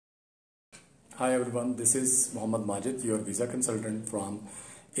Hi everyone, this is Mohammad Majid, your visa consultant from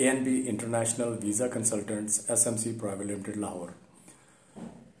A&B International Visa Consultants SMC Private Limited, Lahore.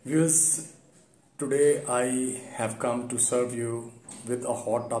 Viewers, today I have come to serve you with a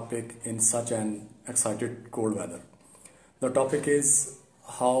hot topic in such an excited cold weather. The topic is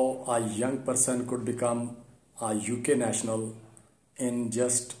how a young person could become a UK national in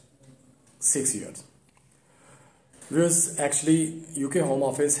just 6 years. Viewers, actually UK Home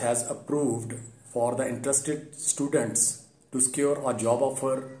Office has approved for the interested students to secure a job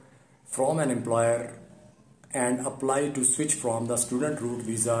offer from an employer and apply to switch from the student route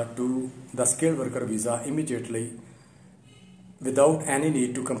visa to the skilled worker visa immediately without any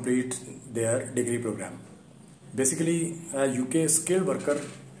need to complete their degree program. Basically, a UK skilled worker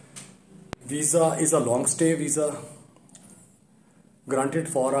visa is a long stay visa granted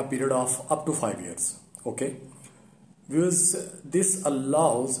for a period of up to 5 years. Okay. Viewers, this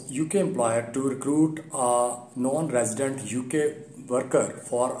allows UK employer to recruit a non-resident UK worker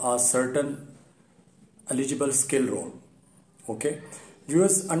for a certain eligible skill role. Okay.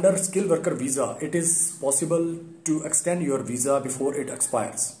 Viewers, under skilled worker visa, it is possible to extend your visa before it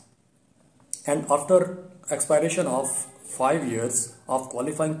expires. And after expiration of 5 years of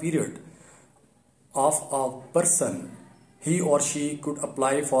qualifying period of a person, he or she could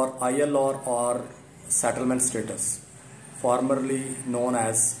apply for ILR or settlement status, formerly known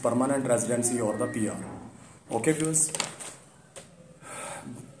as permanent residency or the PR. Okay viewers,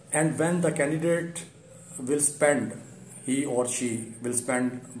 and when the candidate will spend, he or she will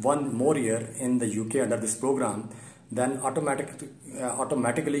spend 1 more year in the UK under this program, then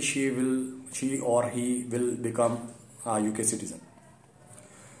automatically she or he will become a UK citizen.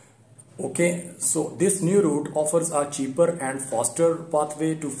 Okay, so this new route offers a cheaper and faster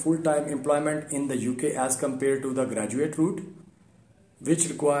pathway to full-time employment in the UK as compared to the graduate route, which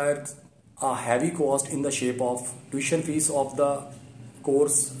requires a heavy cost in the shape of tuition fees of the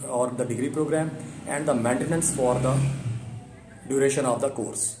course or the degree program and the maintenance for the duration of the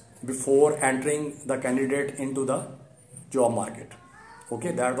course before entering the candidate into the job market.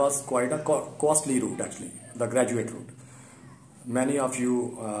 Okay, that was quite a costly route actually, the graduate route. Many of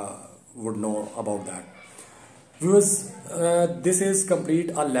you would know about that. Viewers, this is complete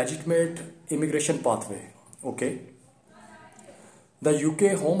a legitimate immigration pathway. Okay. The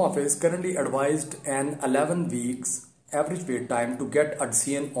UK Home Office currently advised an 11 weeks average wait time to get a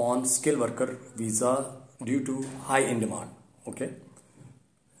decision on skilled worker visa due to high in demand. Okay.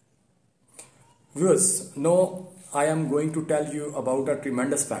 Viewers, now I am going to tell you about a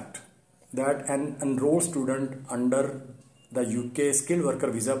tremendous fact that an enrolled student under the UK skilled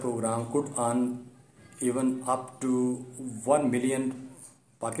worker visa program could earn even up to 1 million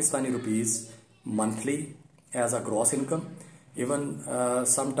Pakistani rupees monthly as a gross income, even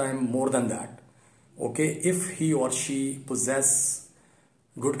sometime more than that. Okay, if he or she possess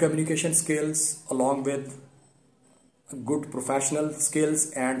good communication skills along with good professional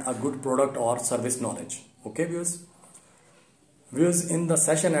skills and a good product or service knowledge. Okay, viewers. Viewers, in the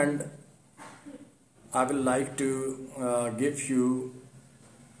session end, I will like to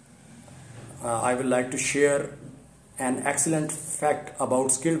share an excellent fact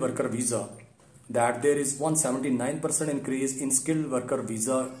about skilled worker visa, that there is 179% increase in skilled worker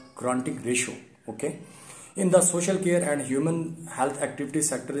visa granting ratio. Okay, in the social care and human health activity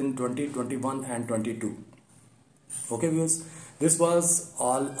sector in 2021 and 22. Okay viewers, this was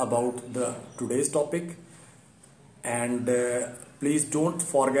all about the today's topic, and please don't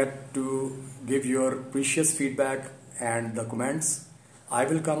forget to give your precious feedback and the comments. I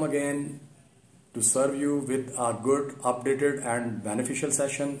will come again to serve you with a good, updated and beneficial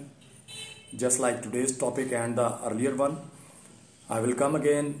session just like today's topic and the earlier one. I will come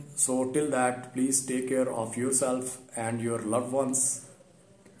again. So till that, please take care of yourself and your loved ones.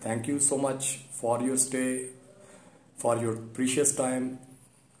 Thank you so much for your stay, for your precious time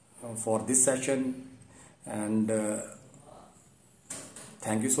for this session, and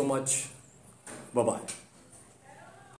thank you so much. Bye-bye.